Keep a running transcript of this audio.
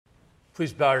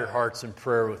Please bow your hearts in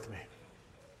prayer with me.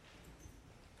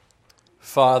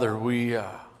 Father, we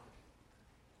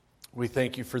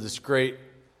thank you for this great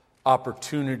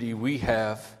opportunity we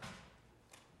have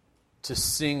to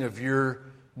sing of your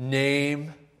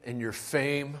name and your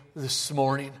fame this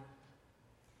morning.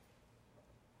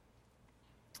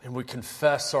 And we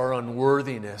confess our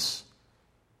unworthiness.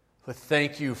 But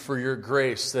thank you for your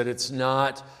grace, that it's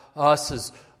not us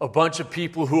as a bunch of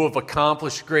people who have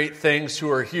accomplished great things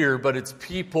who are here, but it's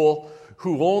people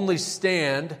who only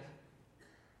stand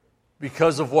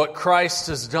because of what Christ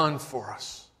has done for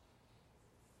us.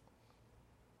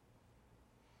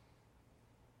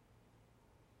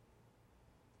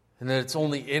 And that it's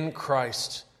only in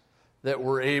Christ that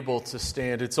we're able to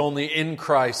stand. It's only in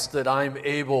Christ that I'm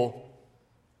able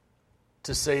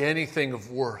to say anything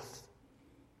of worth.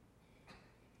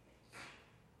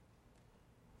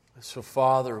 So,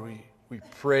 Father, we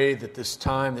pray that this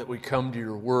time that we come to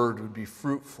your word would be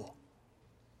fruitful.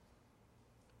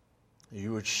 That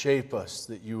you would shape us,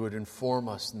 that you would inform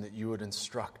us, and that you would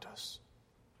instruct us.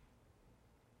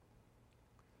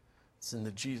 It's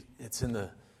in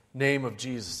the name of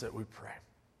Jesus that we pray.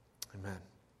 Amen.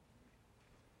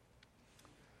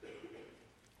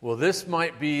 Well, this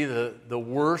might be the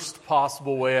worst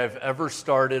possible way I've ever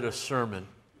started a sermon.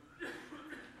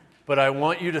 But I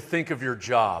want you to think of your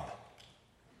job.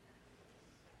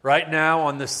 Right now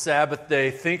on this Sabbath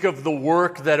day, think of the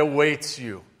work that awaits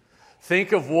you.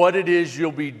 Think of what it is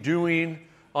you'll be doing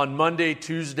on Monday,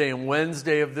 Tuesday, and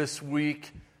Wednesday of this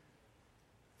week.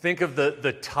 Think of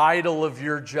the title of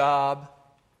your job.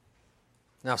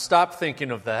 Now stop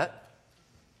thinking of that.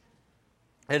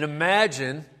 And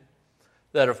imagine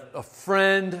that a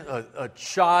friend, a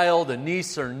child, a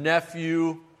niece or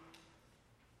nephew,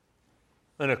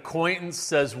 an acquaintance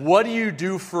says, "What do you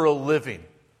do for a living?"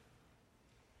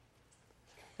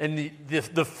 And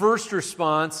the first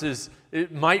response is,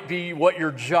 it might be what your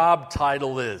job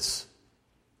title is.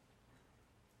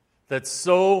 That's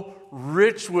so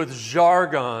rich with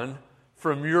jargon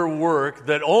from your work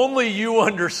that only you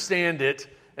understand it,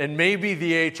 and maybe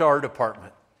the HR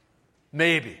department.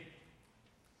 Maybe.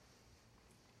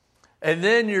 And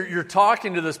then you're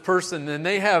talking to this person, and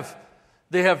they have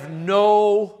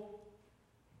no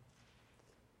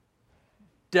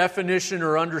definition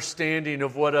or understanding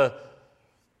of what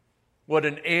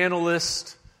an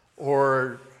analyst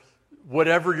or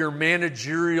whatever your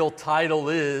managerial title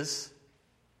is.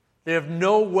 They have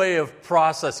no way of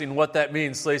processing what that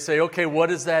means. So they say, okay, what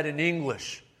is that in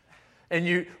English?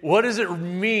 And what does it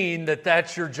mean that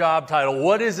that's your job title?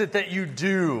 What is it that you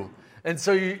do? And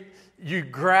so you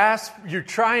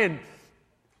try and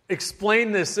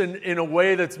explain this in a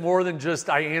way that's more than just,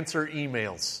 I answer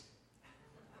emails.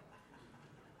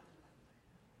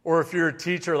 Or if you're a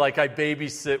teacher, like I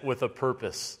babysit with a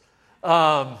purpose.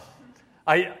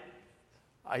 I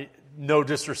no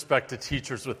disrespect to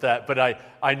teachers with that, but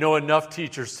I know enough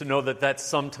teachers to know that that's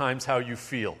sometimes how you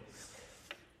feel.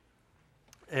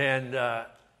 And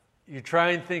you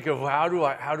try and think of how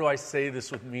do I say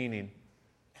this with meaning?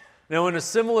 Now, in a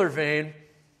similar vein,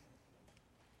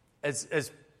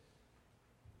 as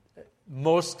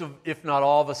most of, if not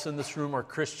all of us in this room are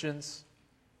Christians,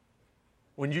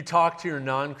 when you talk to your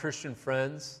non-Christian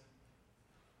friends,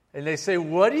 and they say,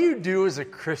 "What do you do as a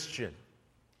Christian?"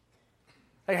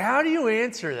 Like, how do you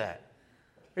answer that?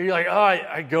 Are you like, "Oh,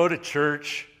 I go to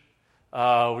church, we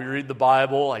read the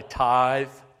Bible, I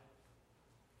tithe"?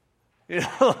 You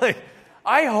know, like,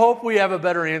 I hope we have a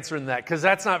better answer than that, because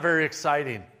that's not very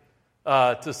exciting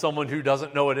to someone who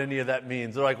doesn't know what any of that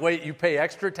means. They're like, "Wait, you pay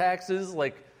extra taxes?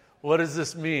 Like, what does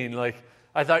this mean? Like,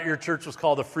 I thought your church was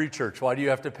called a free church. Why do you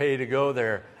have to pay to go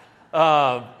there?"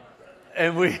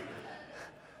 And we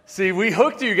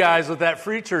hooked you guys with that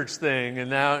free church thing, and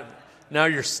now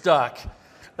you're stuck.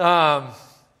 What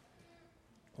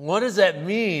does that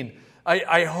mean?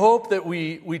 I hope that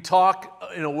we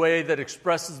talk in a way that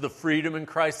expresses the freedom in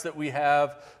Christ that we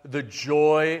have, the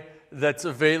joy that's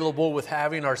available with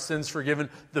having our sins forgiven,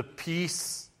 the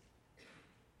peace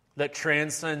that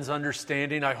transcends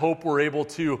understanding. I hope we're able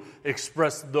to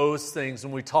express those things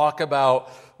when we talk about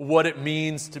what it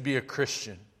means to be a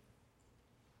Christian.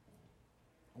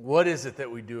 What is it that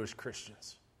we do as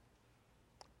Christians?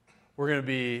 We're going to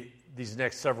be, these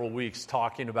next several weeks,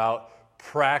 talking about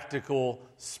practical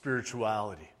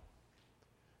spirituality.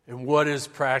 And what is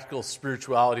practical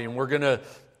spirituality? And we're going to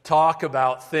talk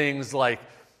about things like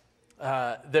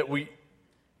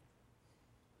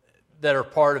that are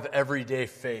part of everyday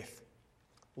faith.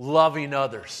 Loving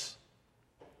others.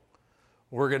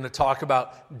 We're going to talk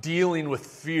about dealing with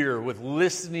fear, with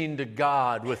listening to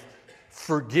God, with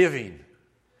forgiving.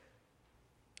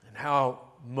 And how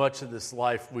much of this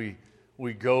life we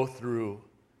go through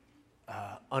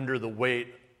under the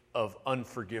weight of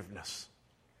unforgiveness.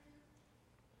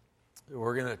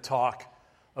 We're going to talk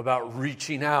about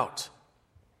reaching out.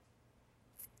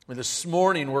 And this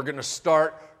morning, we're going to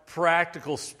start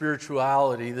practical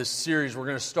spirituality. This series, we're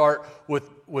going to start with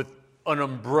an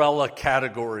umbrella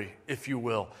category, if you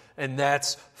will, and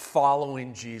that's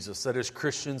following Jesus. That as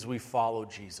Christians, we follow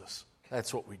Jesus.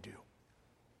 That's what we do.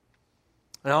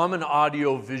 Now, I'm an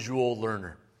audio-visual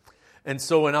learner, and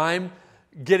so when I'm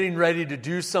getting ready to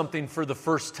do something for the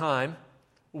first time,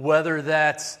 whether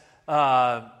that's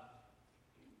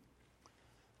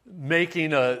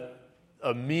making a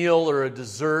meal or a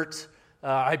dessert,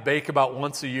 I bake about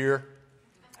once a year,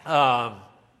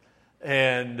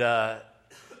 and I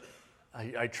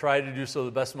try to do so to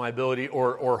the best of my ability,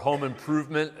 or home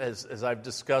improvement, as I've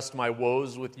discussed my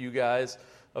woes with you guys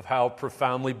of how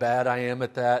profoundly bad I am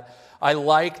at that. I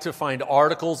like to find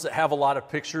articles that have a lot of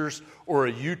pictures or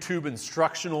a YouTube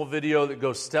instructional video that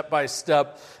goes step by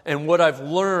step. And what I've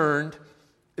learned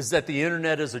is that the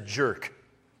internet is a jerk.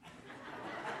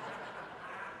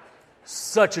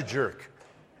 Such a jerk.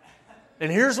 And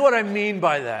here's what I mean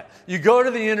by that. You go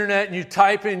to the internet and you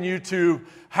type in YouTube,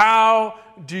 how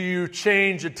do you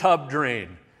change a tub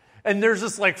drain? And there's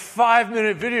this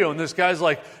 5-minute video, and this guy's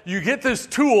like, you get this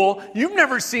tool, you've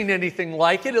never seen anything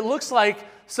like it. It looks like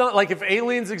if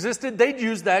aliens existed, they'd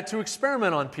use that to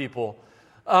experiment on people.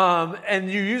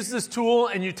 And you use this tool,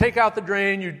 and you take out the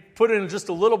drain, you put in just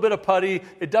a little bit of putty,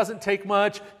 it doesn't take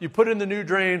much, you put in the new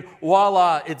drain,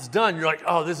 voila, it's done. You're like,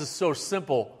 oh, this is so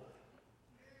simple.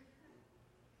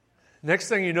 Next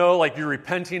thing you know, you're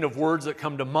repenting of words that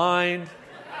come to mind.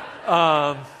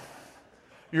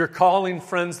 You're calling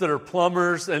friends that are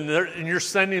plumbers, and you're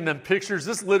sending them pictures.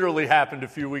 This literally happened a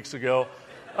few weeks ago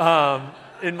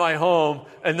in my home,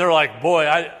 and they're like,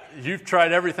 boy, you've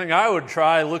tried everything I would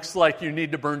try. Looks like you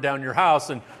need to burn down your house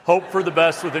and hope for the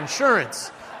best with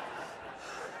insurance.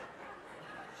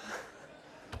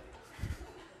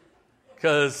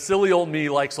 Because silly old me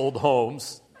likes old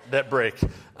homes that break.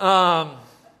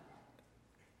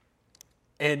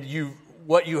 And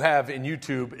what you have in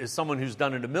YouTube is someone who's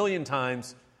done it a million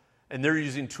times, and they're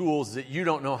using tools that you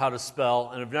don't know how to spell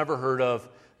and have never heard of,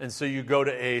 and so you go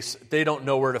to Ace. They don't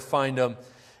know where to find them.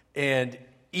 And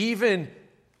even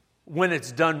when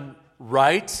it's done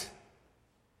right,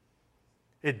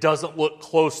 it doesn't look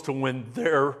close to when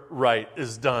their right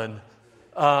is done.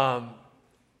 And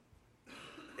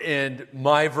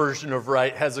my version of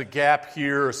right has a gap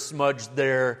here, a smudge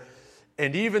there,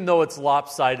 and even though it's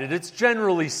lopsided, it's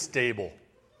generally stable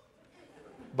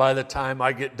by the time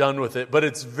I get done with it. But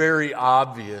it's very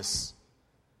obvious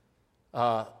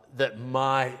that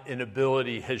my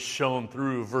inability has shown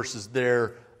through versus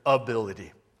their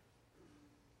ability.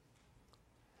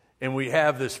 And we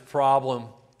have this problem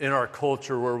in our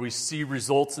culture where we see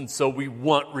results, and so we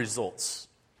want results.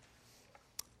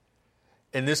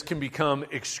 And this can become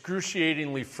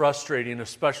excruciatingly frustrating,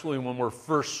 especially when we're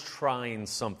first trying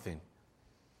something.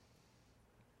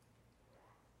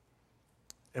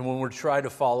 And when we're trying to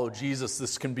follow Jesus,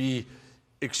 this can be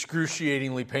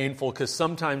excruciatingly painful because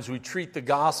sometimes we treat the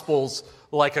Gospels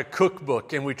like a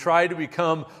cookbook and we try to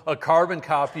become a carbon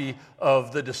copy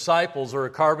of the disciples or a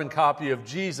carbon copy of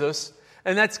Jesus.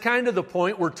 And that's kind of the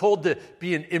point. We're told to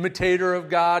be an imitator of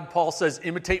God. Paul says,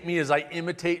 imitate me as I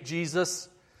imitate Jesus.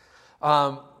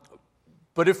 But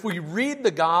if we read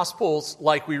the Gospels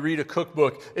like we read a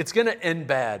cookbook, it's going to end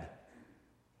bad.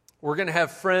 We're going to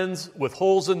have friends with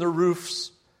holes in their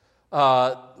roofs.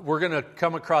 We're going to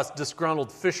come across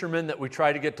disgruntled fishermen that we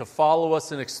try to get to follow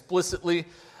us inexplicitly.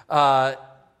 The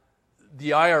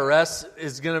IRS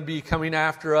is going to be coming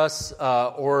after us,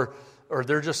 or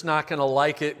they're just not going to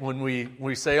like it when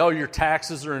we say, oh, your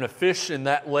taxes are in a fish in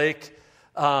that lake.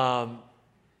 And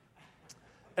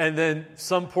then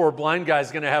some poor blind guy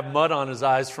is going to have mud on his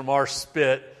eyes from our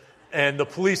spit, and the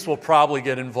police will probably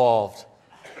get involved.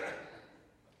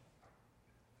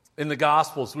 In the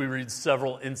Gospels, we read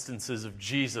several instances of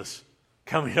Jesus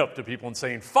coming up to people and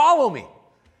saying, follow me.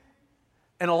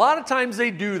 And a lot of times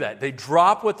they do that. They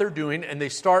drop what they're doing and they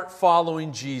start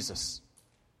following Jesus.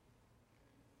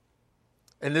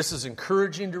 And this is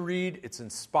encouraging to read. It's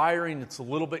inspiring. It's a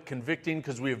little bit convicting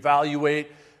because we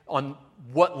evaluate on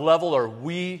what level are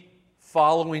we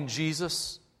following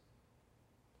Jesus.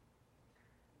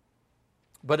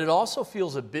 But it also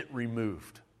feels a bit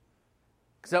removed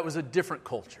because that was a different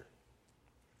culture.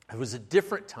 It was a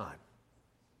different time.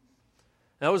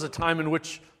 That was a time in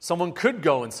which someone could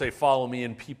go and say, follow me,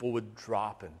 and people would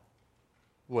drop in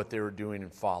what they were doing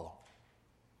and follow.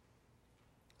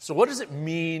 So what does it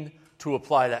mean to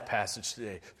apply that passage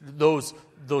today.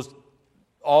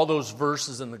 All those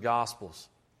verses in the Gospels.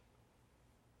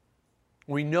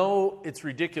 We know it's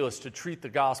ridiculous to treat the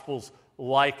Gospels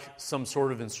like some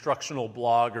sort of instructional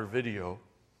blog or video.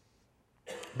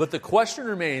 But the question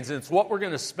remains, and it's what we're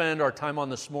going to spend our time on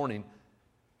this morning: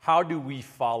 how do we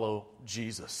follow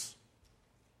Jesus?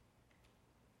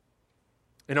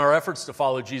 In our efforts to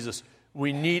follow Jesus,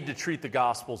 we need to treat the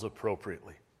Gospels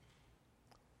appropriately.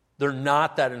 They're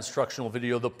not that instructional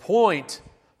video. The point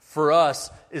for us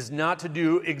is not to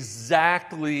do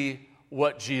exactly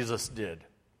what Jesus did.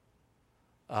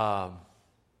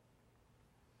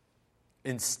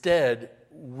 Instead,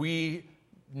 we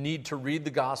need to read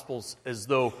the Gospels as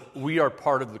though we are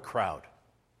part of the crowd.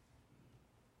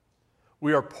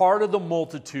 We are part of the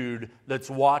multitude that's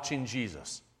watching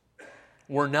Jesus.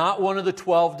 We're not one of the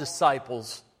 12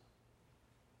 disciples.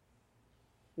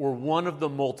 We're one of the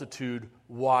multitude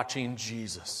watching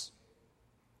Jesus.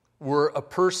 We're a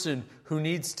person who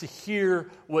needs to hear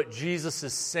what Jesus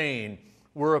is saying.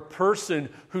 We're a person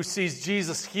who sees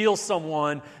Jesus heal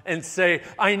someone and say,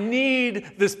 I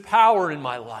need this power in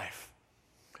my life.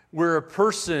 We're a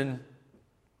person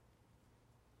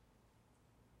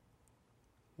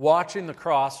watching the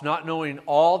cross, not knowing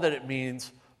all that it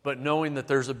means, but knowing that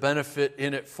there's a benefit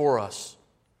in it for us.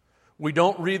 We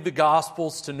don't read the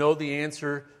Gospels to know the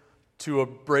answer to a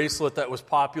bracelet that was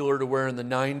popular to wear in the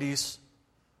 90s,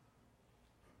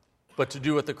 but to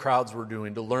do what the crowds were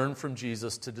doing, to learn from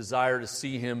Jesus, to desire to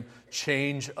see Him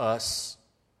change us,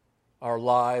 our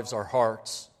lives, our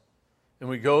hearts. And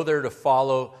we go there to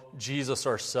follow Jesus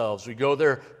ourselves. We go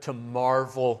there to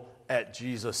marvel at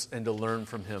Jesus and to learn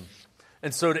from Him.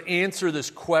 And so to answer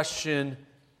this question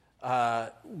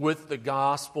with the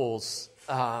Gospels,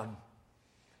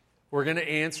 we're going to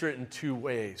answer it in two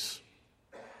ways.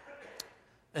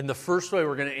 And the first way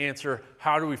we're going to answer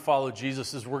how do we follow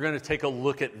Jesus is we're going to take a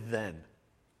look at then.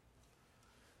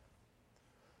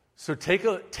 So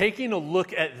taking a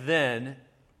look at then,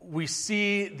 we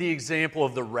see the example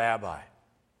of the rabbi.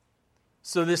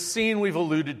 So this scene we've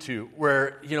alluded to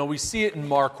where, we see it in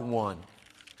Mark 1.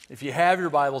 If you have your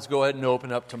Bibles, go ahead and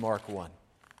open up to Mark 1.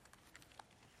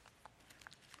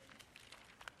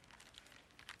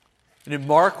 And in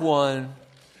Mark 1,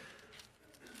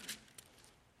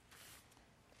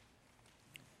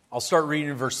 I'll start reading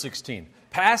in verse 16.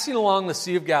 Passing along the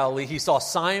Sea of Galilee, he saw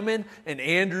Simon and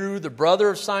Andrew, the brother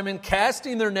of Simon,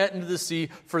 casting their net into the sea,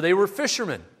 for they were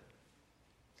fishermen.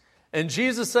 And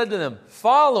Jesus said to them,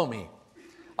 "Follow me.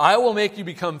 I will make you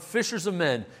become fishers of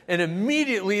men." And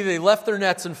immediately they left their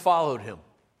nets and followed him.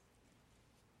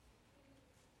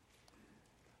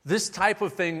 This type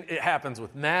of thing, it happens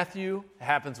with Matthew, it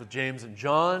happens with James and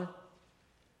John, it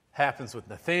happens with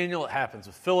Nathanael, it happens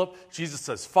with Philip. Jesus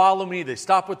says, "Follow me." They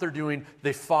stop what they're doing,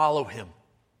 they follow him.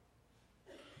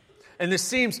 And this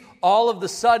seems, all of a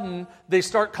sudden, they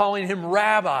start calling him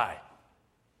rabbi.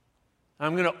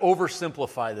 I'm going to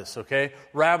oversimplify this, okay?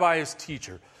 Rabbi is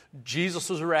teacher. Jesus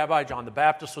was a rabbi, John the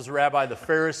Baptist was a rabbi, the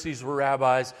Pharisees were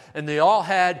rabbis, and they all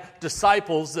had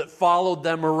disciples that followed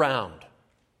them around.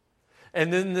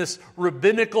 And in this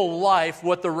rabbinical life,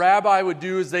 what the rabbi would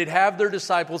do is they'd have their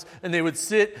disciples and they would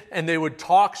sit and they would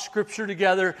talk Scripture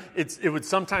together. It would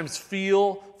sometimes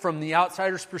feel, from the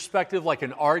outsider's perspective, like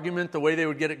an argument, the way they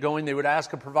would get it going. They would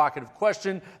ask a provocative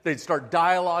question. They'd start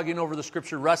dialoguing over the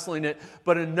Scripture, wrestling it.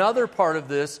 But another part of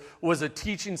this was a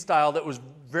teaching style that was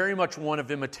very much one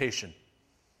of imitation.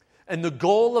 And the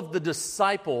goal of the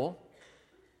disciple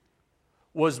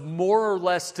was more or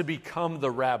less to become the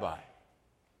rabbi.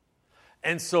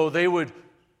 And so they would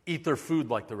eat their food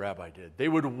like the rabbi did. They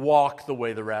would walk the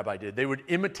way the rabbi did. They would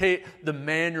imitate the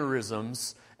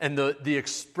mannerisms and the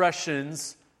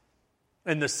expressions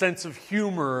and the sense of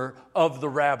humor of the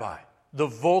rabbi. The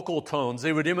vocal tones,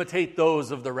 they would imitate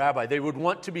those of the rabbi. They would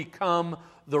want to become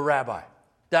the rabbi.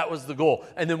 That was the goal.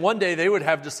 And then one day they would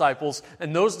have disciples,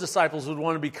 and those disciples would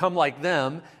want to become like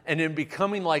them, and in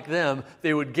becoming like them,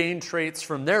 they would gain traits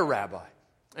from their rabbi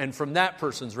and from that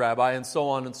person's rabbi, and so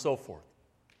on and so forth.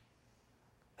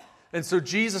 And so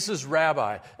Jesus is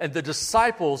rabbi, and the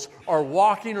disciples are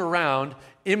walking around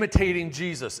imitating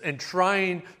Jesus and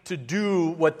trying to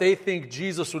do what they think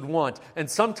Jesus would want. And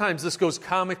sometimes this goes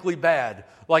comically bad,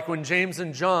 like when James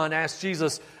and John asked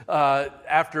Jesus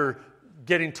after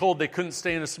getting told they couldn't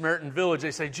stay in a Samaritan village,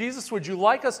 they say, "Jesus, would you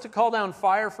like us to call down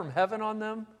fire from heaven on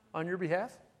them on your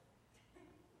behalf?"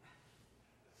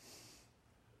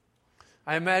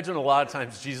 I imagine a lot of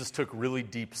times Jesus took really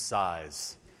deep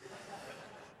sighs.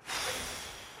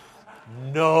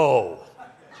 No.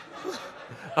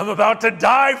 I'm about to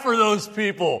die for those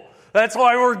people. That's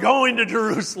why we're going to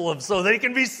Jerusalem, so they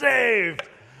can be saved.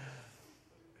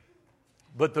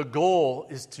 But the goal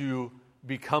is to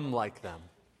become like them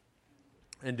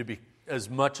and to be as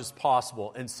much as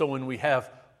possible. And so when we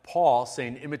have Paul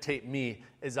saying, imitate me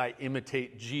as I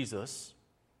imitate Jesus,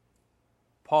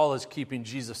 Paul is keeping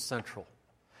Jesus central.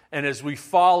 And as we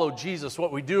follow Jesus,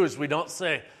 what we do is we don't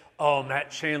say, oh,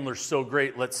 Matt Chandler's so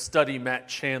great, let's study Matt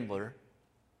Chandler,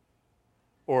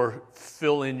 or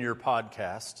fill in your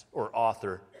podcast or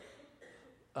author.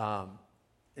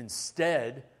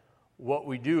 Instead, what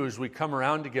we do is we come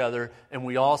around together and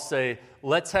we all say,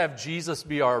 let's have Jesus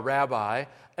be our rabbi,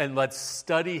 and let's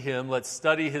study him, let's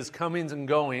study his comings and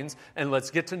goings, and let's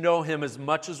get to know him as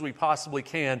much as we possibly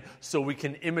can so we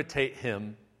can imitate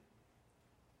him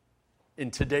in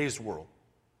today's world.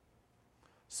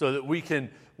 So that we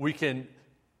can, and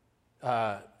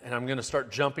I'm going to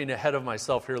start jumping ahead of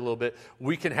myself here a little bit,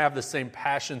 we can have the same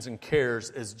passions and cares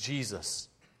as Jesus.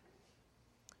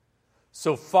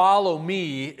 So follow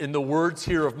me, in the words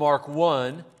here of Mark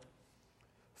 1,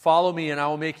 follow me and I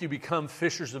will make you become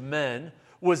fishers of men,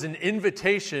 was an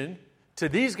invitation to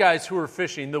these guys who were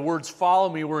fishing. The words follow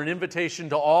me were an invitation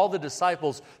to all the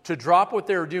disciples to drop what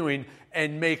they were doing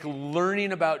and make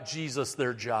learning about Jesus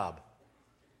their job.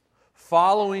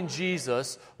 Following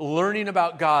Jesus, learning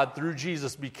about God through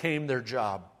Jesus became their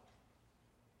job.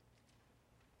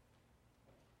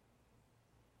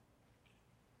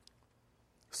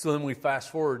 So then we fast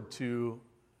forward to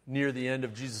near the end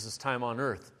of Jesus' time on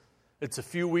earth. It's a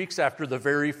few weeks after the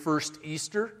very first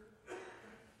Easter.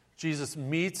 Jesus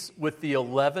meets with the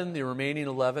 11, the remaining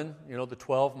 11, the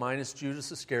 12 minus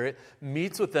Judas Iscariot,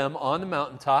 meets with them on the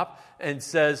mountaintop and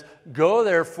says, go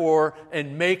therefore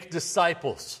and make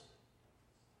disciples.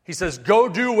 He says, go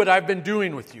do what I've been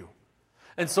doing with you.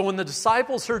 And so when the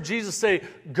disciples heard Jesus say,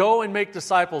 go and make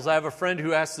disciples, I have a friend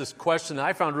who asked this question that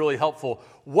I found really helpful.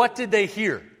 What did they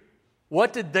hear?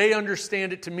 What did they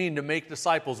understand it to mean to make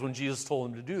disciples when Jesus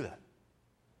told them to do that?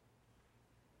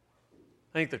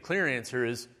 I think the clear answer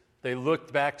is they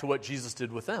looked back to what Jesus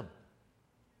did with them.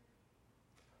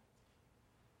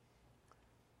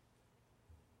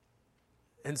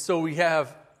 And so we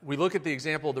look at the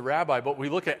example of the rabbi, but we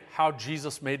look at how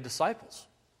Jesus made disciples.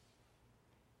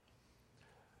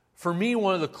 For me,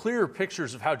 one of the clearer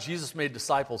pictures of how Jesus made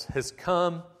disciples has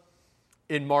come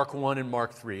in Mark 1 and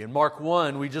Mark 3. In Mark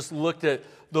 1, we just looked at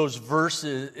those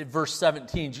verses. In verse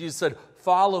 17, Jesus said,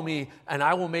 follow me and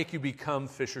I will make you become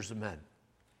fishers of men.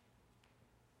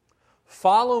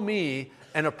 Follow me,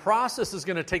 and a process is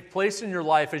going to take place in your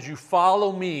life as you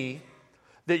follow me,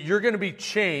 that you're going to be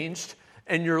changed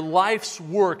and your life's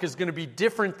work is going to be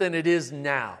different than it is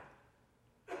now.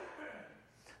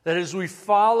 That as we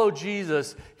follow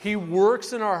Jesus, He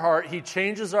works in our heart, He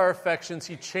changes our affections,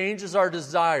 He changes our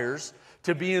desires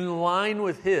to be in line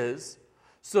with His,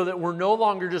 so that we're no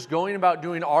longer just going about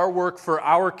doing our work for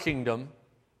our kingdom.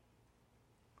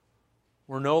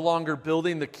 We're no longer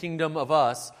building the kingdom of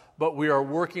us, but we are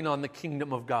working on the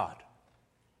kingdom of God.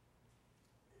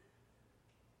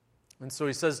 And so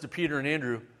He says to Peter and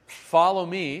Andrew, follow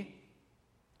me,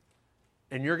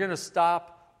 and you're going to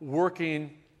stop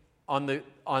working on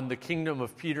the kingdom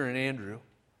of Peter and Andrew,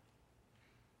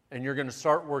 and you're going to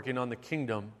start working on the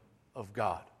kingdom of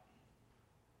God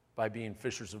by being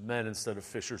fishers of men instead of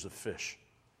fishers of fish.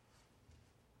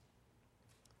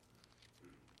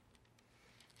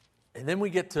 And then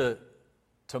we get to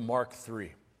Mark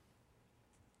 3.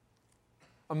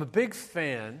 I'm a big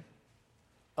fan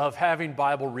of having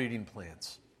Bible reading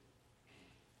plans.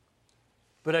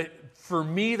 But for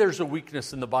me, there's a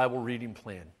weakness in the Bible reading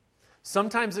plan.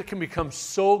 Sometimes it can become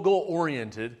so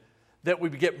goal-oriented that we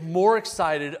get more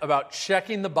excited about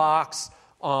checking the box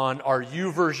on our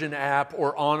YouVersion app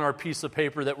or on our piece of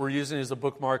paper that we're using as a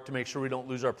bookmark to make sure we don't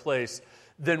lose our place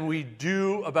than we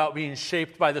do about being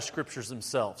shaped by the Scriptures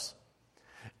themselves.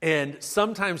 And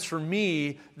sometimes for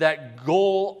me, that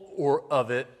goal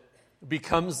of it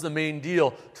becomes the main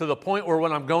deal, to the point where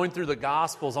when I'm going through the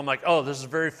Gospels, I'm like, oh, this is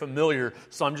very familiar,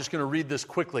 so I'm just going to read this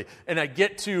quickly. And I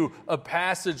get to a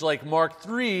passage like Mark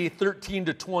 3, 13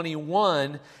 to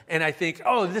 21, and I think,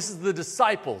 oh, this is the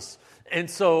disciples. And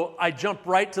so I jump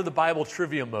right to the Bible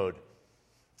trivia mode.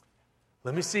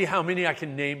 Let me see how many I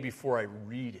can name before I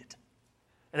read it.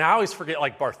 And I always forget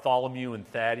like Bartholomew and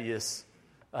Thaddeus.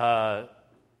 I'm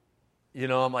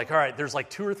like, all right, there's like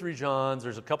 2 or 3 Johns,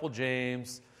 there's a couple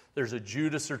James, there's a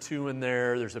Judas or 2 in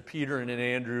there, there's a Peter and an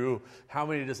Andrew. How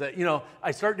many does that?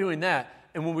 I start doing that,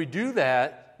 And when we do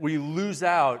that, we lose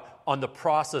out on the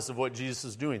process of what Jesus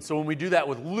is doing. So when we do that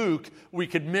with Luke, we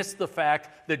could miss the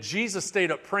fact that Jesus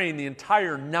stayed up praying the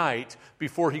entire night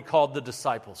before he called the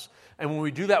disciples. And when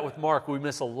we do that with Mark, we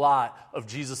miss a lot of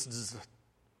Jesus'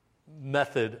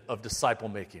 method of disciple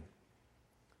making.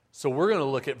 So we're going to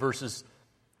look at verses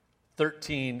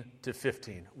 13 to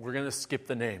 15. We're going to skip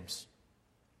the names.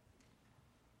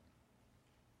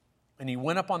 And he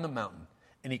went up on the mountain,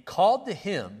 and he called to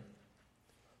him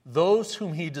those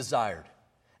whom he desired,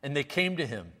 and they came to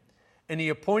him. And he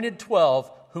appointed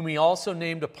 12, whom he also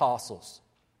named apostles.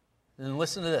 And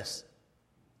listen to this.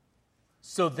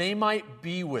 So they might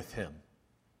be with him.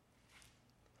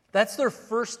 That's their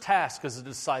first task as a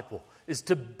disciple, is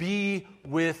to be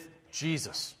with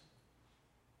Jesus.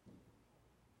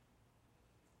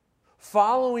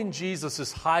 Following Jesus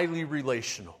is highly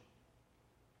relational.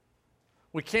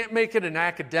 We can't make it an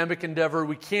academic endeavor.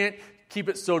 We can't keep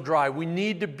it so dry. We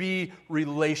need to be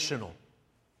relational.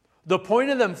 The point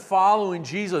of them following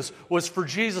Jesus was for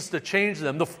Jesus to change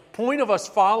them. The point of us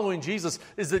following Jesus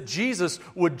is that Jesus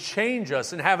would change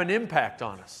us and have an impact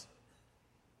on us.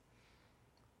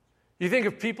 You think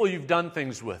of people you've done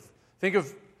things with. Think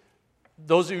of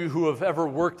those of you who have ever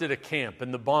worked at a camp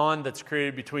and the bond that's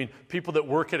created between people that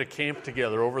work at a camp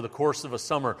together over the course of a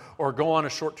summer, or go on a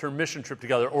short-term mission trip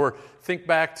together, or think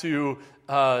back to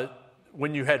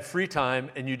when you had free time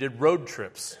and you did road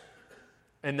trips,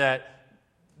 and that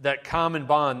common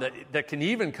bond that can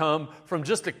even come from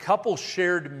just a couple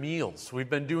shared meals. We've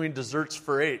been doing Desserts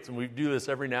for Eight, and we do this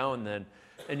every now and then.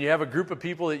 And you have a group of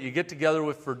people that you get together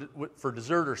with for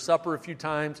dessert or supper a few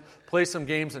times, play some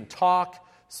games and talk,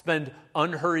 spend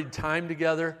unhurried time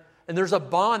together. And there's a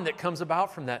bond that comes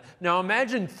about from that. Now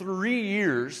imagine 3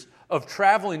 years of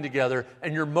traveling together,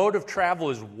 and your mode of travel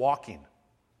is walking.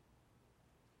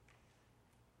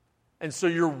 And so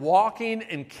you're walking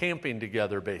and camping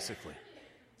together, basically.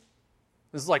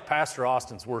 This is like Pastor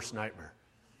Austin's worst nightmare.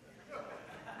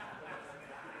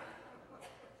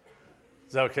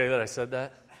 Is that okay that I said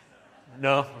that?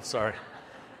 No? I'm sorry.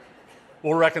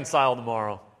 We'll reconcile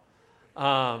tomorrow.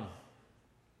 And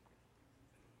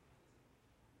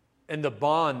the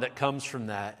bond that comes from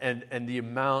that, and the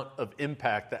amount of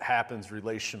impact that happens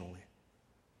relationally.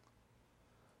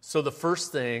 So the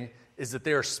first thing is that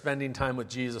they are spending time with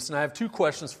Jesus. And I have 2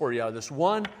 questions for you out of this.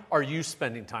 One, are you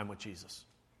spending time with Jesus?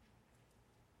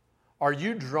 Are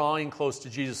you drawing close to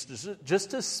Jesus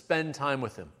just to spend time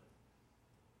with him?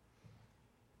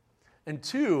 And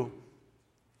 2,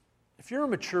 if you're a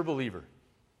mature believer,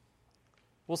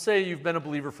 we'll say you've been a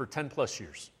believer for 10 plus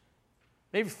years,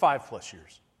 maybe 5 plus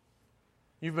years.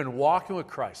 You've been walking with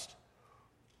Christ.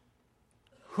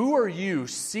 Who are you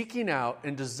seeking out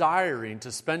and desiring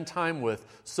to spend time with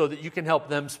so that you can help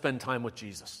them spend time with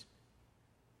Jesus?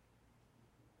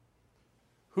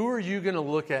 Who are you going to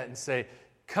look at and say,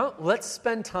 come, let's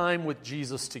spend time with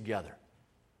Jesus together?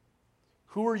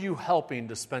 Who are you helping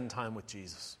to spend time with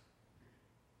Jesus?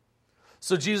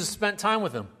 So Jesus spent time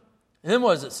with them. And then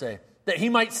what does it say? That he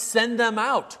might send them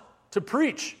out to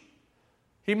preach.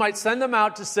 He might send them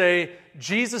out to say,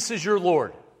 Jesus is your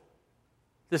Lord.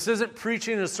 This isn't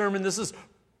preaching a sermon. This is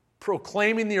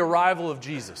proclaiming the arrival of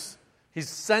Jesus. He's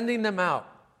sending them out.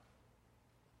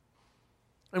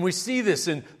 And we see this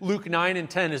in Luke 9 and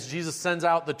 10 as Jesus sends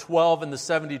out the 12 and the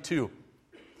 72.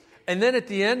 And then at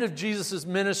the end of Jesus'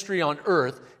 ministry on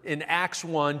earth, in Acts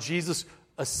 1, Jesus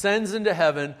ascends into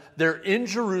heaven. They're in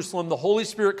Jerusalem. The Holy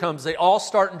Spirit comes. They all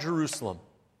start in Jerusalem.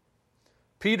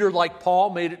 Peter, like Paul,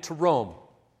 made it to Rome.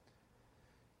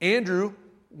 Andrew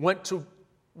went to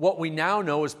what we now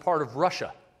know as part of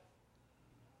Russia,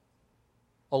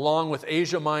 along with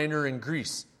Asia Minor and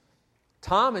Greece.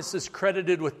 Thomas is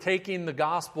credited with taking the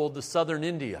gospel to southern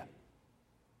India.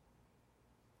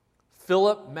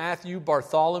 Philip, Matthew,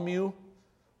 Bartholomew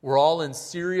were all in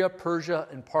Syria, Persia,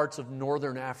 and parts of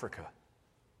northern Africa.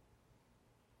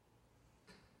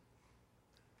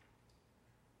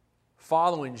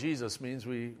 Following Jesus means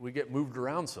we get moved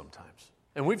around sometimes.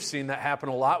 And we've seen that happen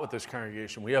a lot with this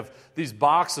congregation. We have these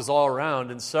boxes all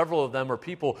around, and several of them are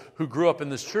people who grew up in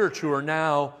this church who are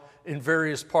now in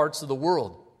various parts of the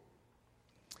world.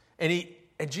 And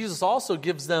Jesus also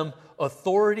gives them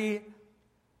authority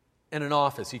and an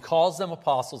office. He calls them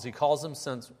apostles. He calls them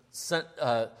sent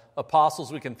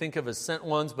apostles we can think of as sent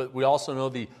ones, but we also know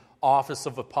the office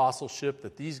of apostleship,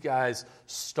 that these guys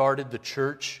started the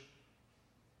church.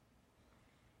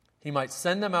 He might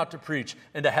send them out to preach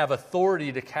and to have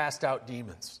authority to cast out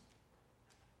demons.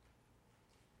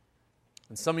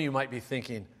 And some of you might be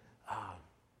thinking,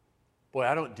 boy,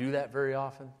 I don't do that very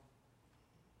often.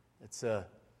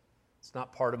 It's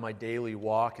not part of my daily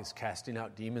walk, is casting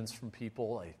out demons from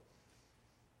people.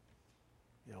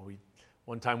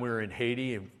 One time we were in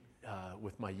Haiti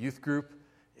with my youth group,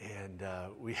 and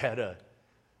we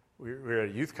were at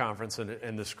a youth conference,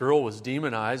 and this girl was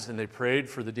demonized, and they prayed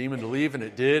for the demon to leave, and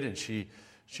it did, and she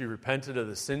repented of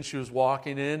the sin she was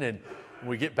walking in, and when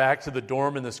we get back to the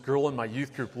dorm, and this girl in my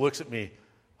youth group looks at me,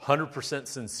 100%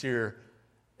 sincere.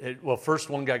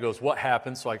 First one guy goes, "What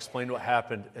happened?" So I explained what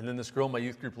happened, and then this girl in my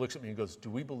youth group looks at me and goes,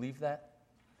 "Do we believe that?"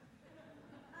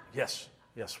 Yes,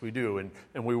 we do,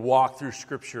 and we walk through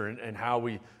Scripture and how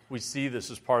we see this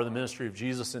as part of the ministry of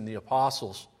Jesus and the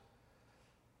apostles.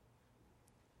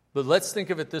 But let's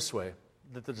think of it this way,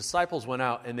 that the disciples went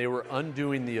out and they were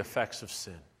undoing the effects of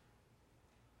sin.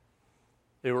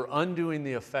 They were undoing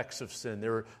the effects of sin.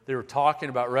 They were talking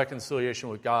about reconciliation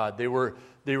with God. They were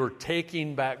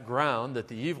taking back ground that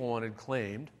the evil one had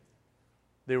claimed.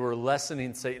 They were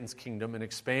lessening Satan's kingdom and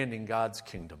expanding God's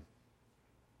kingdom.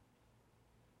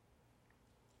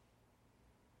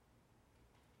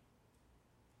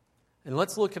 And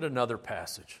let's look at another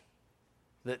passage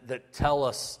that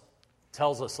tells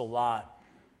us a lot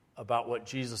about what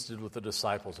Jesus did with the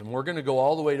disciples. And we're going to go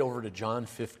all the way over to John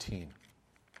 15.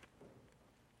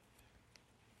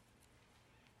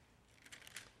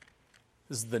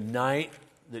 This is the night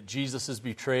that Jesus is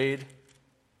betrayed.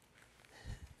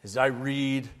 As I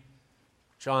read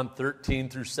John 13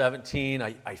 through 17,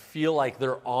 I feel like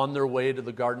they're on their way to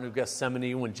the Garden of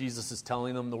Gethsemane when Jesus is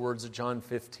telling them the words of John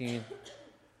 15.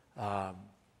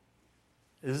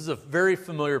 This is a very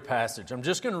familiar passage. I'm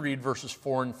just going to read verses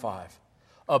 4 and 5.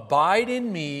 Abide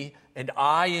in me and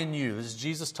I in you. This is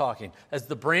Jesus talking. As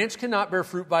the branch cannot bear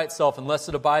fruit by itself unless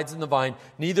it abides in the vine,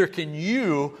 neither can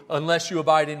you unless you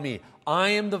abide in me. I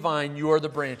am the vine, you are the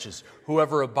branches.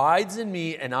 Whoever abides in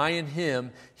me and I in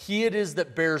him, he it is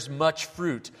that bears much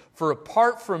fruit. For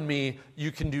apart from me,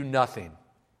 you can do nothing.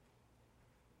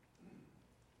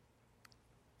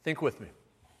 Think with me.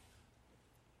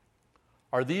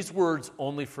 Are these words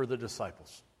only for the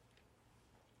disciples?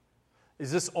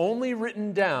 Is this only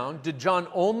written down? Did John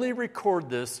only record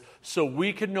this so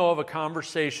we could know of a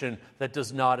conversation that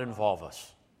does not involve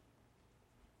us?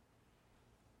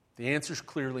 The answer is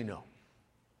clearly no.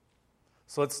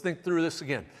 So let's think through this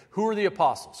again. Who are the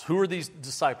apostles? Who are these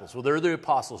disciples? Well, they're the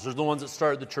apostles. They're the ones that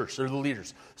started the church. They're the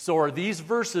leaders. So are these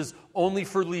verses only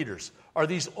for leaders? Are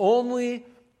these only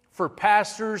for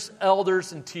pastors,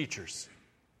 elders, and teachers?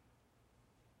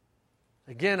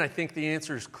 Again, I think the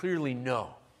answer is clearly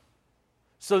no.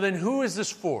 So then who is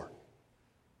this for?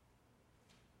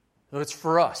 No, it's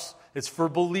for us. It's for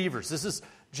believers. This is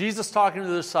Jesus talking to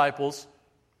the disciples,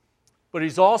 but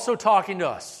he's also talking to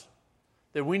us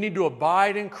that we need to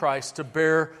abide in Christ to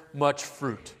bear much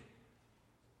fruit.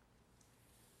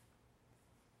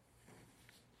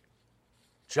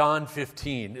 John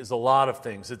 15 is a lot of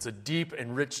things. It's a deep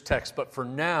and rich text, but for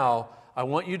now, I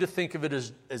want you to think of it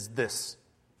as this.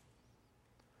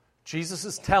 Jesus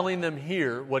is telling them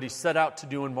here what he set out to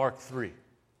do in Mark 3.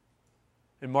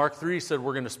 In Mark 3, he said,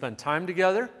 we're going to spend time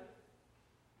together,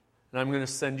 and I'm going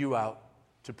to send you out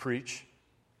to preach,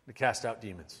 to cast out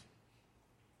demons.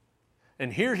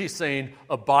 And here he's saying,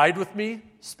 abide with me,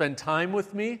 spend time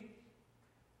with me,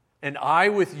 and I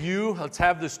with you. Let's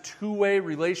have this two-way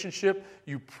relationship.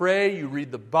 You pray, you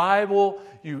read the Bible,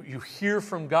 you hear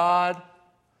from God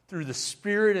through the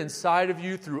Spirit inside of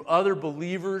you, through other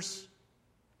believers,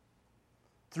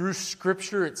 through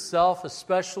Scripture itself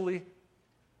especially.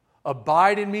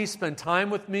 Abide in me, spend time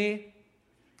with me,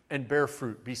 and bear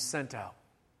fruit. Be sent out.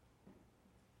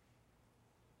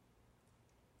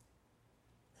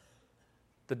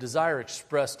 The desire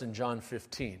expressed in John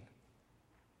 15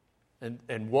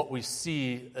 and what we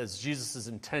see as Jesus'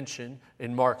 intention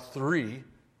in Mark 3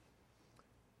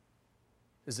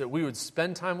 is that we would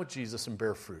spend time with Jesus and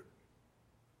bear fruit.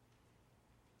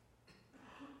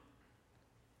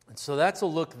 And so that's a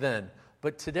look then.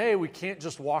 But today we can't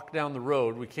just walk down the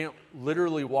road. We can't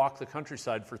literally walk the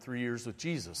countryside for 3 years with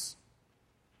Jesus.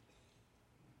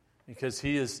 Because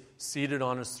he is seated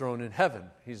on his throne in heaven.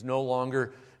 He's no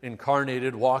longer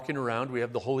incarnated, walking around. We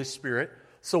have the Holy Spirit.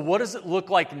 So what does it look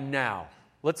like now?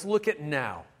 Let's look at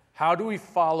now. How do we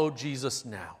follow Jesus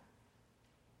now?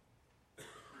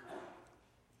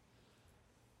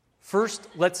 First,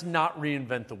 let's not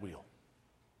reinvent the wheel.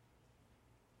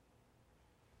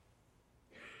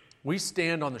 We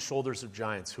stand on the shoulders of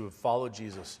giants who have followed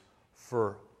Jesus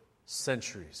for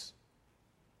centuries.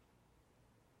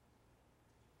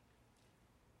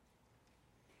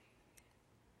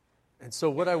 And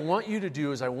so what I want you to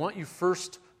do is I want you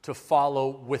first to follow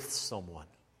with someone.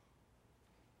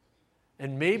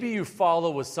 And maybe you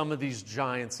follow with some of these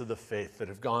giants of the faith that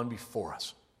have gone before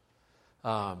us.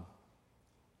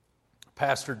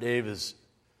 Pastor Dave is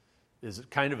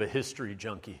kind of a history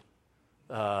junkie.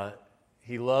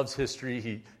 He loves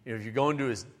history. If you go into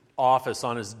his office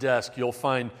on his desk, you'll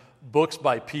find books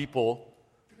by people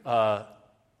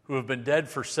who have been dead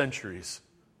for centuries,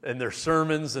 and their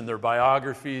sermons and their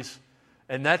biographies.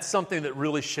 And that's something that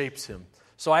really shapes him.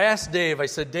 So I asked Dave, I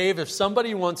said, Dave, if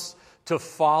somebody wants to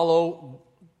follow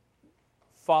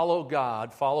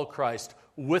God, follow Christ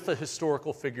with a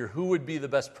historical figure, who would be the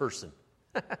best person?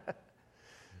 I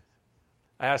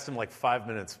asked him like 5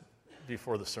 minutes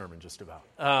before the sermon, just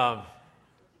about.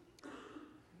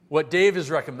 What Dave is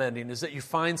recommending is that you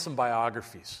find some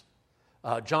biographies.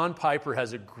 John Piper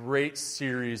has a great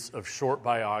series of short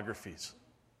biographies.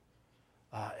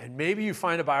 And maybe you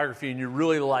find a biography and you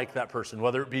really like that person,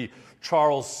 whether it be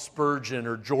Charles Spurgeon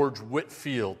or George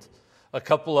Whitefield. A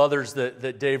couple others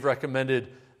that Dave recommended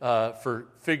for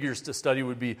figures to study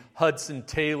would be Hudson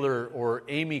Taylor or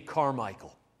Amy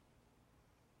Carmichael.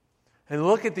 And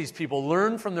look at these people,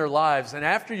 learn from their lives, and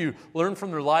after you learn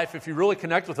from their life, if you really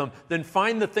connect with them, then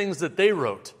find the things that they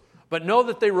wrote. But know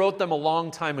that they wrote them a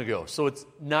long time ago, so it's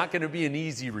not going to be an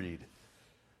easy read.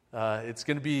 It's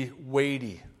going to be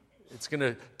weighty. It's going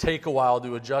to take a while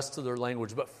to adjust to their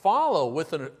language, but follow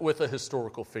with a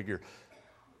historical figure.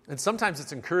 And sometimes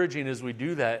it's encouraging as we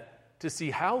do that to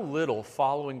see how little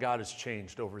following God has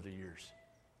changed over the years.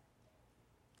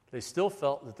 They still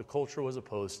felt that the culture was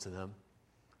opposed to them.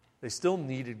 They still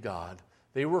needed God.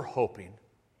 They were hoping.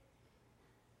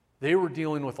 They were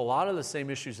dealing with a lot of the same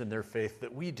issues in their faith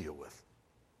that we deal with.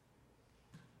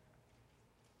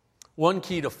 One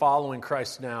key to following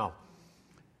Christ now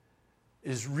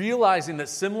is realizing that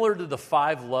similar to the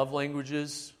 5 love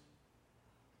languages,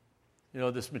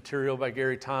 this material by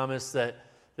Gary Thomas, that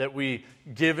we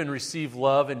give and receive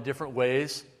love in different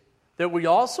ways, that we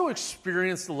also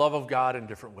experience the love of God in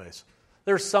different ways.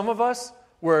 There's some of us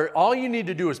where all you need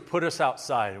to do is put us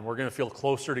outside and we're going to feel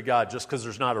closer to God just because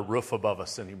there's not a roof above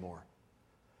us anymore.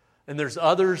 And there's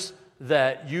others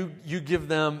that you give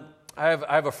them. I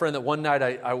have a friend that one night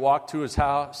I walked to his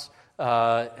house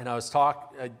and I was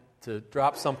to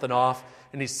drop something off,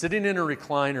 and he's sitting in a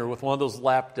recliner with one of those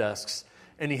lap desks,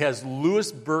 and he has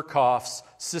Louis Berkhof's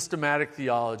Systematic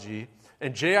Theology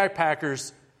and J.I.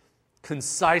 Packer's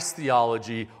Concise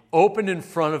Theology open in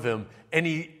front of him, and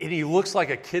he looks like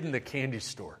a kid in the candy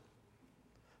store.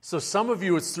 So some of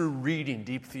you, it's through reading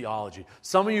deep theology.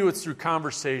 Some of you, it's through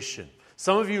conversation.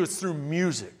 Some of you, it's through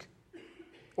music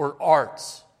or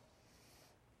arts.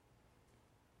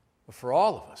 But for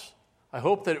all of us, I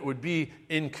hope that it would be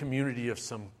in community of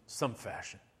some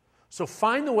fashion. So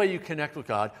find the way you connect with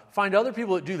God. Find other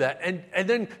people that do that. And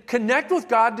then connect with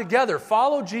God together.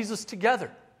 Follow Jesus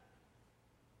together.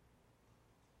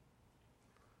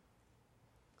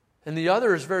 And the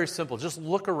other is very simple. Just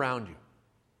look around you.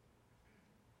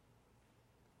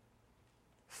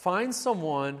 Find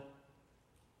someone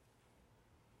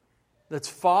that's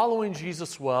following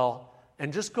Jesus well,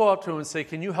 and just go up to him and say,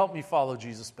 can you help me follow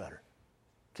Jesus better?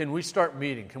 Can we start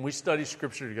meeting? Can we study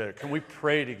Scripture together? Can we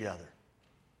pray together?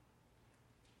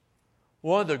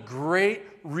 One of the great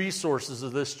resources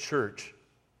of this church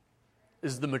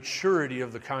is the maturity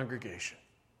of the congregation.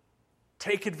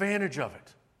 Take advantage of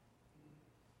it.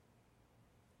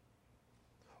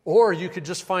 Or you could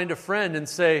just find a friend and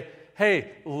say,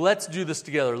 hey, let's do this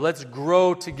together. Let's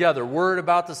grow together. We're at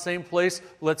about the same place.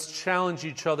 Let's challenge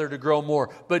each other to grow more.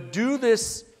 But do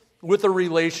this with a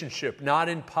relationship, not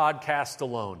in podcast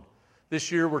alone.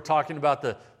 This year we're talking about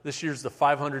this year's the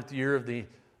 500th year of the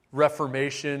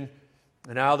Reformation.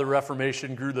 And out of the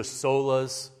Reformation grew the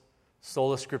solas,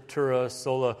 sola scriptura,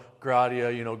 sola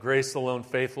gratia, grace alone,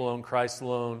 faith alone, Christ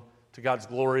alone, to God's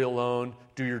glory alone,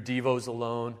 do your devos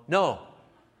alone. No,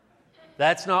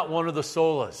 that's not one of the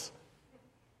solas.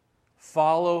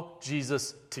 Follow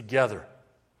Jesus together.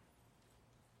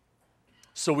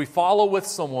 So we follow with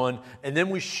someone, and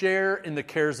then we share in the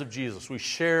cares of Jesus. We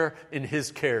share in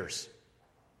his cares.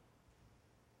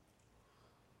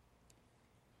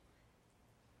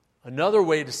 Another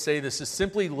way to say this is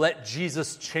simply let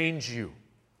Jesus change you.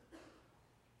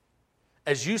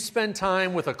 As you spend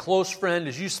time with a close friend,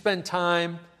 as you spend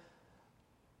time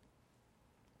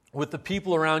with the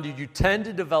people around you, you tend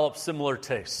to develop similar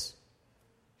tastes.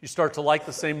 You start to like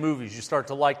the same movies. You start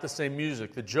to like the same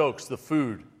music, the jokes, the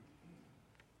food.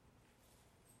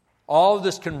 All of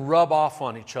this can rub off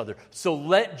on each other. So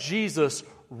let Jesus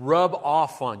rub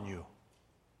off on you.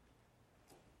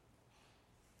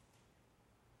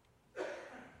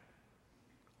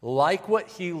 Like what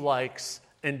he likes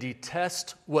and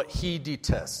detest what he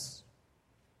detests.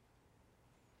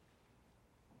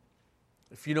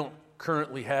 if you don't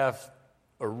currently have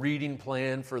a reading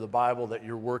plan for the Bible that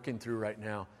you're working through right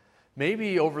now,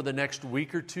 maybe over the next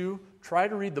week or two, try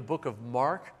to read the book of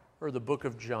Mark or the book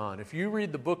of John. If you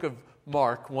read the book of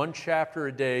Mark, 1 chapter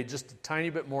a day, just a tiny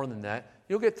bit more than that,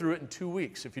 you'll get through it in 2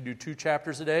 weeks. If you do 2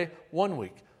 chapters a day, 1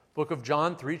 week. Book of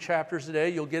John, 3 chapters a day,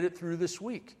 you'll get it through this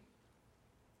week.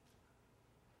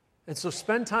 And so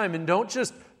spend time and don't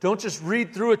just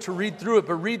read through it to read through it,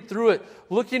 but read through it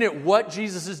looking at what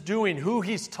Jesus is doing, who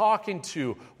he's talking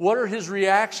to, what are his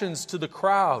reactions to the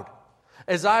crowd.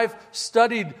 As I've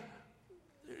studied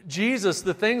Jesus,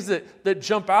 the things that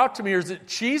jump out to me is that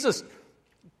Jesus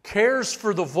cares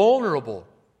for the vulnerable.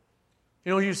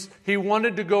 You know, he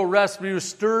wanted to go rest, but he was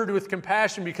stirred with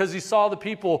compassion because he saw the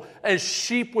people as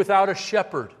sheep without a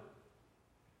shepherd.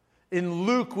 In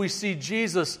Luke, we see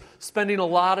Jesus spending a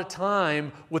lot of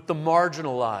time with the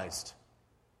marginalized.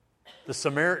 The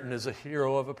Samaritan is a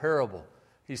hero of a parable.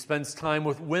 He spends time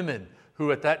with women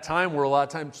who at that time were a lot of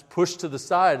times pushed to the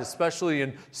side, especially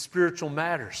in spiritual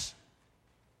matters.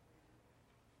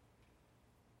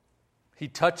 He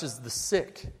touches the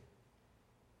sick.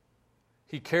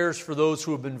 He cares for those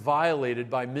who have been violated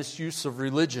by misuse of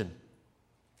religion.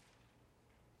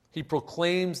 He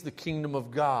proclaims the kingdom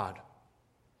of God.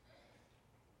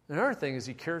 Another thing is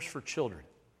he cares for children.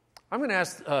 I'm going to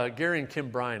ask Gary and Kim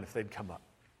Bryan if they'd come up.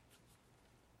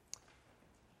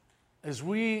 As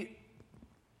we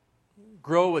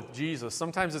grow with Jesus,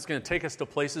 sometimes it's going to take us to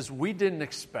places we didn't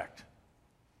expect.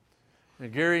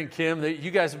 And Gary and Kim,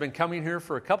 you guys have been coming here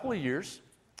for a couple of years,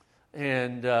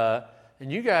 and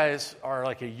you guys are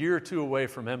like a year or two away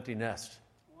from empty nest.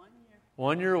 1 year.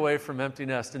 1 year away from empty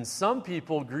nest. And some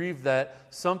people grieve that.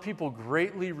 Some people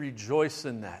greatly rejoice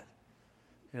in that.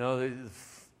 You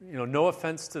know, no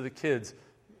offense to the kids,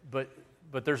 but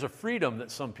there's a freedom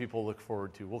that some people look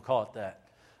forward to. We'll call it that.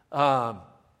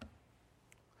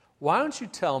 Why don't you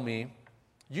tell me,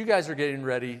 you guys are getting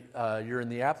ready, you're in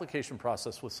the application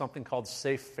process with something called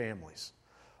Safe Families.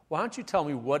 Why don't you tell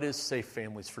me what is Safe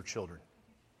Families for children?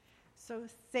 So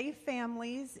Safe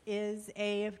Families is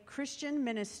a Christian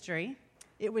ministry.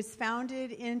 It was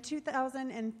founded in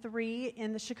 2003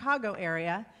 in the Chicago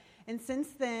area. And since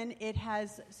then, it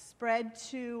has spread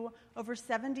to over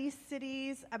 70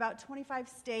 cities, about 25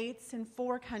 states, and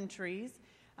 4 countries.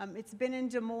 It's been in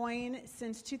Des Moines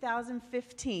since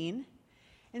 2015.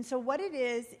 And so what it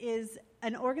is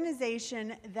an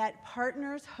organization that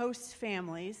partners host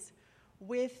families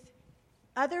with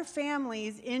other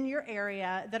families in your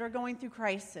area that are going through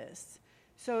crisis.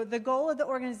 So the goal of the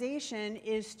organization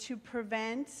is to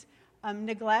prevent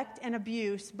neglect and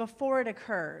abuse before it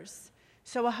occurs.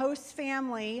 So a host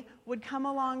family would come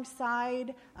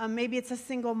alongside, maybe it's a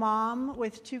single mom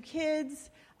with 2 kids,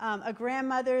 a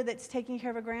grandmother that's taking care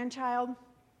of a grandchild.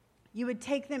 You would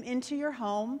take them into your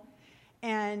home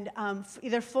and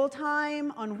either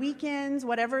full-time, on weekends,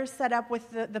 whatever is set up with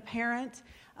the parent,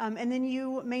 and then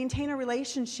you maintain a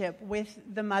relationship with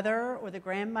the mother or the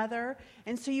grandmother.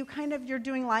 And so you're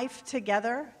doing life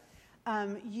together.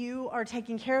 You are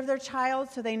taking care of their child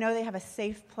so they know they have a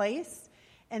safe place.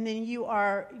 And then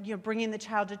you're bringing the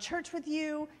child to church with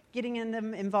you, getting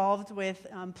them involved with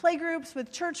playgroups, with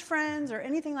church friends, or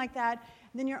anything like that.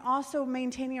 And then you're also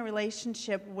maintaining a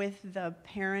relationship with the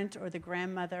parent or the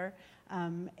grandmother,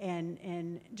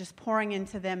 and just pouring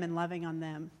into them and loving on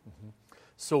them. Mm-hmm.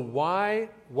 So why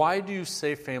do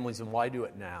Safe Families, and why do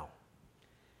it now?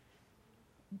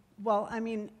 Well,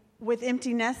 with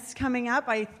empty nests coming up,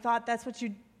 I thought that's what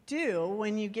you do.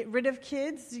 When you get rid of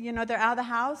kids, they're out of the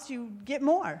house, you get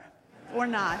more. Or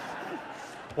not.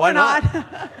 Why not?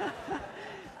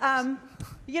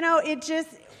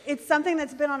 It's something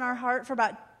that's been on our heart for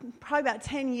probably about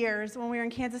 10 years. When we were in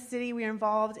Kansas City, we were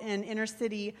involved in inner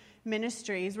city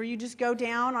ministries where you just go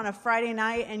down on a Friday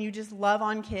night and you just love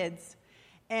on kids.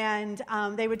 And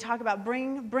they would talk about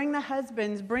bring the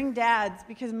husbands, bring dads,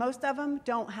 because most of them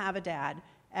don't have a dad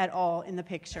at all in the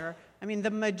picture. The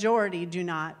majority do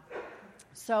not.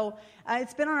 So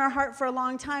it's been on our heart for a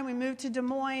long time. We moved to Des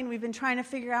Moines. We've been trying to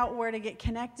figure out where to get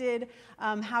connected,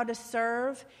 how to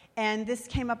serve. And this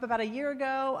came up about a year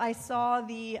ago. I saw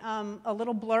a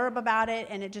little blurb about it,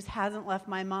 and it just hasn't left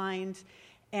my mind.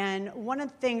 And one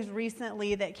of the things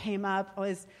recently that came up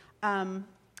was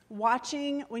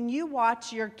when you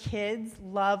watch your kids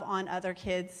love on other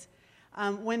kids,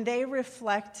 when they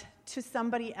reflect to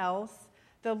somebody else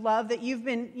the love that you've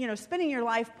been, spending your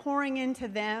life pouring into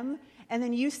them, and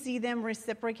then you see them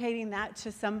reciprocating that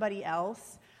to somebody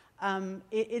else,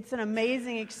 it's an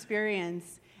amazing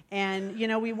experience. And,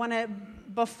 we want to,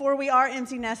 before we are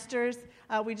empty nesters,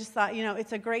 we just thought,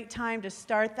 it's a great time to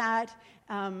start that.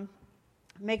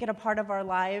 make it a part of our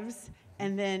lives,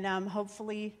 and then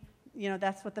hopefully,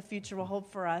 that's what the future will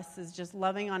hold for us, is just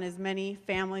loving on as many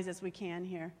families as we can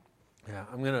here. Yeah,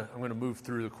 I'm gonna move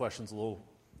through the questions a little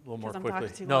more I'm quickly.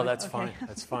 talking too No, long. that's Okay. fine.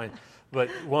 That's fine. But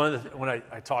when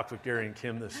I talked with Gary and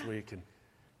Kim this week, and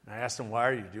I asked them, why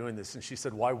are you doing this? And she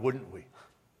said, why wouldn't we?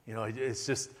 It's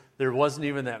just, there wasn't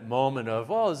even that moment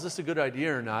of, is this a good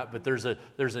idea or not? But there's a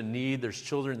need. There's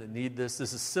children that need this.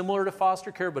 This is similar to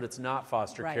foster care, but it's not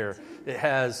foster Right. care. It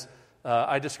has,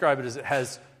 I describe it as it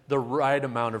has the right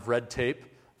amount of red tape.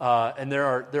 And there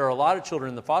are a lot of children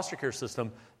in the foster care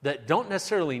system that don't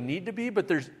necessarily need to be, but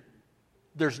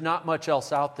there's not much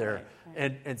else out there.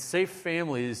 Right. And Safe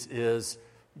Families is,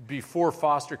 before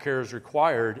foster care is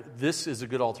required, this is a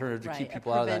good alternative to keep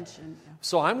people out of that. Yeah.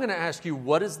 So I'm going to ask you,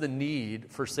 what is the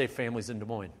need for Safe Families in Des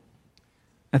Moines?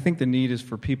 I think the need is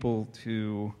for people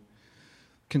to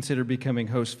consider becoming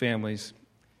host families.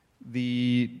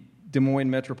 The Des Moines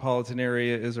metropolitan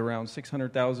area is around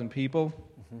 600,000 people,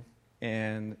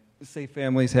 and Safe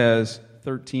Families has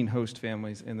 13 host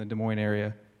families in the Des Moines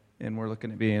area, and we're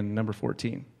looking at being number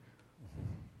 14.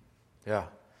 Yeah.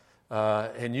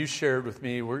 And you shared with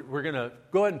me, we're going to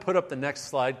go ahead and put up the next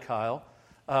slide, Kyle.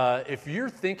 If you're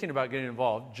thinking about getting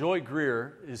involved, Joy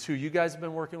Greer is who you guys have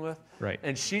been working with. Right.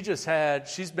 And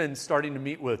she's been starting to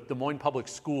meet with Des Moines Public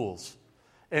Schools.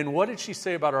 And what did she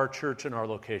say about our church and our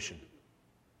location?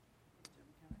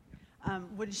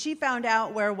 When she found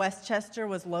out where Westchester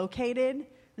was located,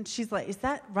 and she's like, is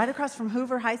that right across from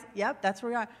Hoover High School? Yep, that's where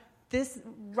we are. This,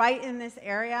 right in this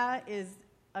area, is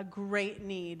a great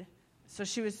need. So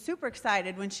she was super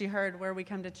excited when she heard where we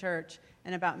come to church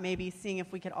and about maybe seeing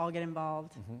if we could all get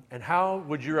involved. Mm-hmm. And how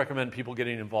would you recommend people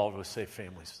getting involved with Safe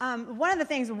Families? One of the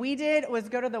things we did was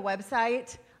go to the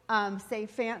website,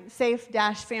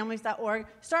 safe-families.org,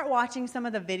 start watching some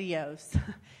of the videos.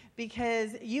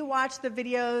 Because you watch the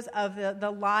videos of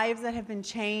the lives that have been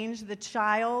changed, the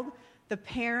child, the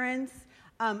parents,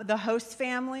 the host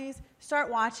families. Start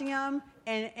watching them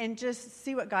and just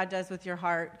see what God does with your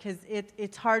heart, because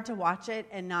it's hard to watch it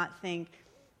and not think,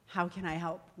 how can I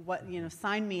help?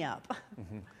 Sign me up.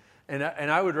 Mm-hmm.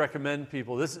 And I would recommend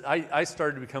people, I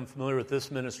started to become familiar with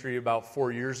this ministry about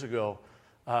 4 years ago.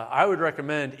 I would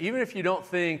recommend, even if you don't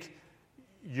think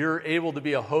you're able to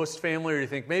be a host family, or you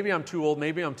think, maybe I'm too old,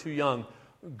 maybe I'm too young,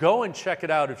 go and check it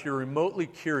out if you're remotely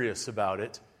curious about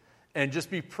it, and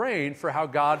just be praying for how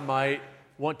God might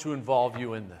want to involve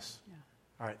you in this. Yeah.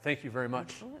 All right, thank you very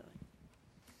much. Absolutely.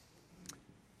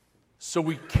 So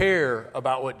we care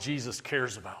about what Jesus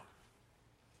cares about.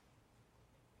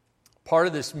 Part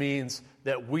of this means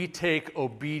that we take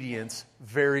obedience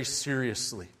very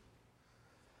seriously.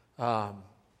 I've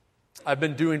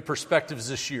been doing perspectives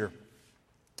this year.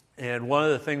 And one of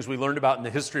the things we learned about in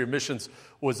the history of missions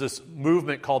was this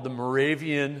movement called the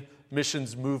Moravian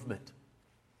Missions Movement.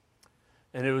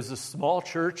 And it was a small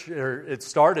church, or it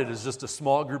started as just a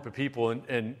small group of people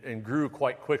and grew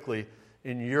quite quickly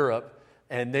in Europe.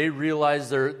 And they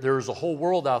realized there was a whole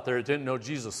world out there that didn't know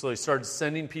Jesus. So they started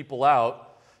sending people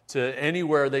out to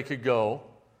anywhere they could go.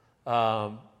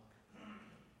 And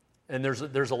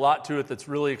there's a lot to it that's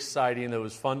really exciting, that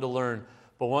was fun to learn.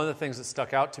 But one of the things that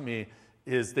stuck out to me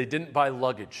is they didn't buy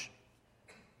luggage.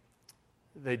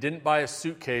 They didn't buy a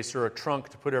suitcase or a trunk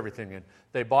to put everything in.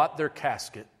 They bought their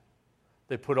casket.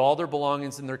 They put all their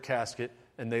belongings in their casket,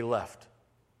 and they left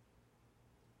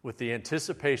with the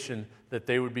anticipation that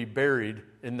they would be buried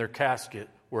in their casket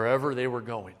wherever they were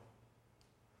going.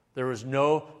 There was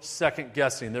no second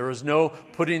guessing. There was no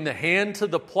putting the hand to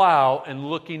the plow and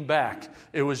looking back.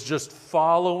 It was just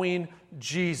following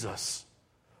Jesus,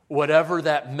 whatever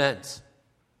that meant.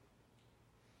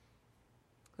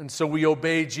 And so we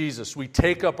obey Jesus. We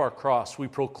take up our cross. We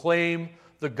proclaim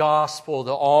the gospel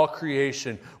to all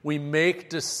creation. We make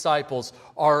disciples.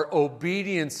 Our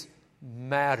obedience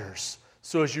matters.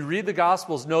 So as you read the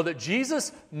Gospels, know that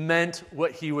Jesus meant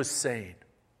what he was saying.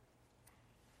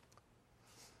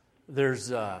 There's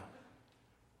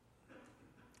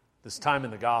this time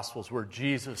in the Gospels where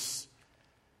Jesus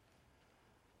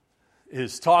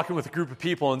is talking with a group of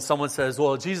people, and someone says,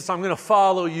 well, Jesus, I'm going to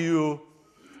follow you,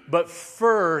 but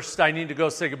first I need to go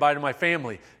say goodbye to my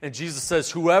family. And Jesus says,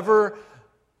 whoever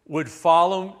would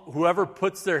follow, whoever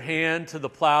puts their hand to the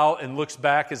plow and looks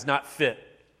back is not fit.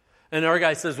 And our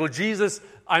guy says, well, Jesus,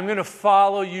 I'm going to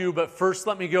follow you, but first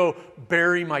let me go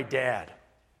bury my dad.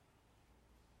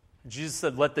 And Jesus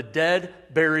said, let the dead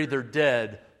bury their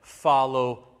dead,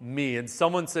 follow me. And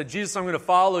someone said, Jesus, I'm going to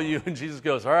follow you. And Jesus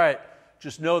goes, all right,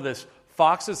 just know this.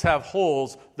 Foxes have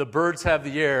holes, the birds have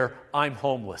the air, I'm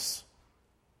homeless.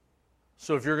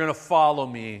 So if you're going to follow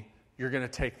me, you're going to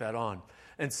take that on.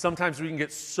 And sometimes we can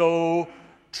get so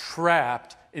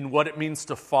trapped in what it means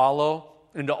to follow,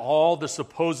 into all the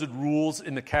supposed rules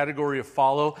in the category of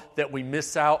follow, that we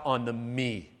miss out on the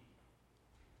me.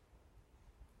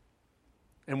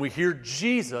 And we hear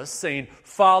Jesus saying,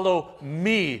 follow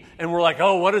me. And we're like,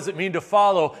 oh, what does it mean to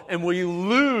follow? And we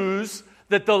lose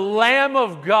that the Lamb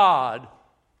of God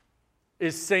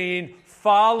is saying,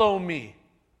 follow me.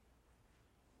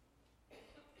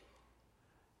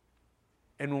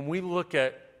 And when we look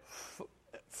at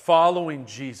following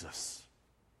Jesus,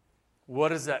 what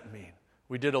does that mean?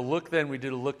 We did a look then, we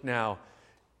did a look now.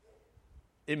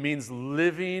 It means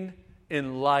living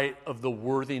in light of the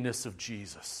worthiness of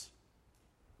Jesus.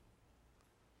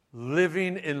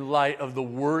 Living in light of the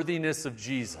worthiness of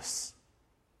Jesus.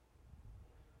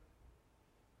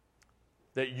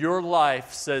 That your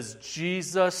life says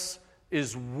Jesus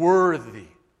is worthy.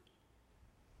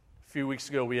 A few weeks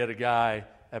ago, we had a guy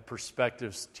at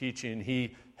Perspectives teaching.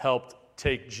 He helped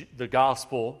take the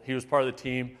gospel. He was part of the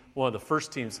team, one of the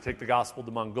first teams to take the gospel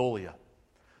to Mongolia.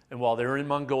 And while they were in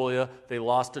Mongolia, they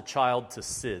lost a child to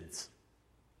SIDS.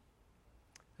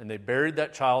 And they buried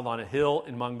that child on a hill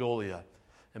in Mongolia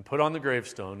and put on the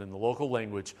gravestone in the local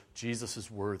language, Jesus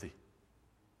is worthy.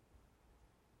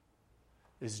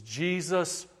 Is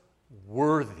Jesus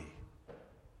worthy?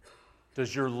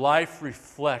 Does your life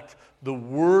reflect the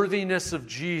worthiness of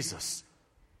Jesus,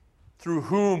 through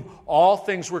whom all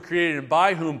things were created and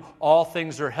by whom all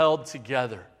things are held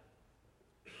together?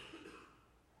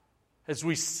 As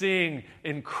we sing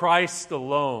in Christ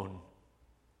alone,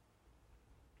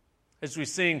 as we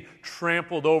sing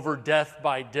trampled over death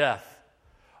by death,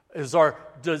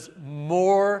 does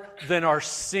more than our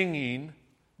singing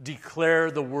declare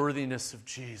the worthiness of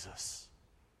Jesus?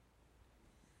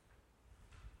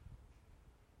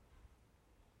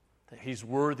 That He's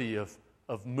worthy of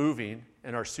moving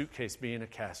and our suitcase being a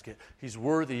casket. He's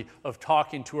worthy of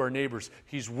talking to our neighbors.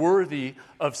 He's worthy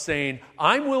of saying,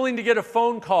 I'm willing to get a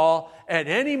phone call at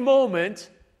any moment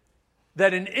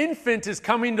that an infant is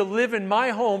coming to live in my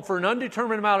home for an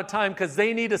undetermined amount of time because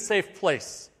they need a safe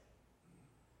place.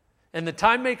 And the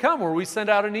time may come where we send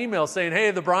out an email saying,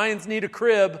 hey, the Bryans need a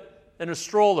crib and a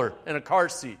stroller and a car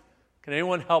seat. Can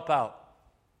anyone help out?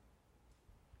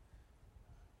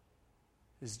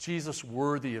 Is Jesus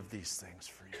worthy of these things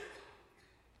for you?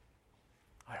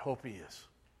 I hope He is.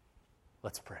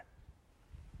 Let's pray.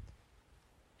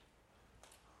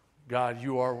 God,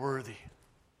 You are worthy.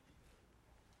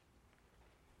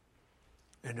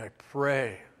 And I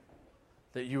pray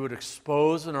that You would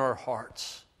expose in our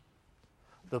hearts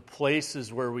the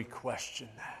places where we question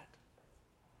that.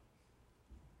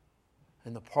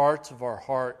 And the parts of our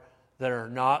heart that are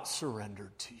not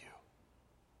surrendered to You.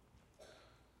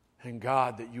 And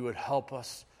God, that You would help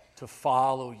us to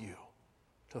follow You,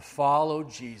 to follow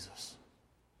Jesus.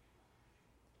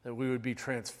 That we would be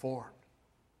transformed.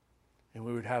 And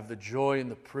we would have the joy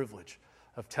and the privilege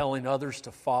of telling others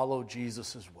to follow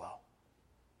Jesus as well.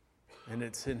 And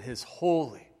it's in His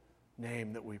holy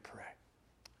name that we pray.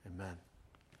 Amen.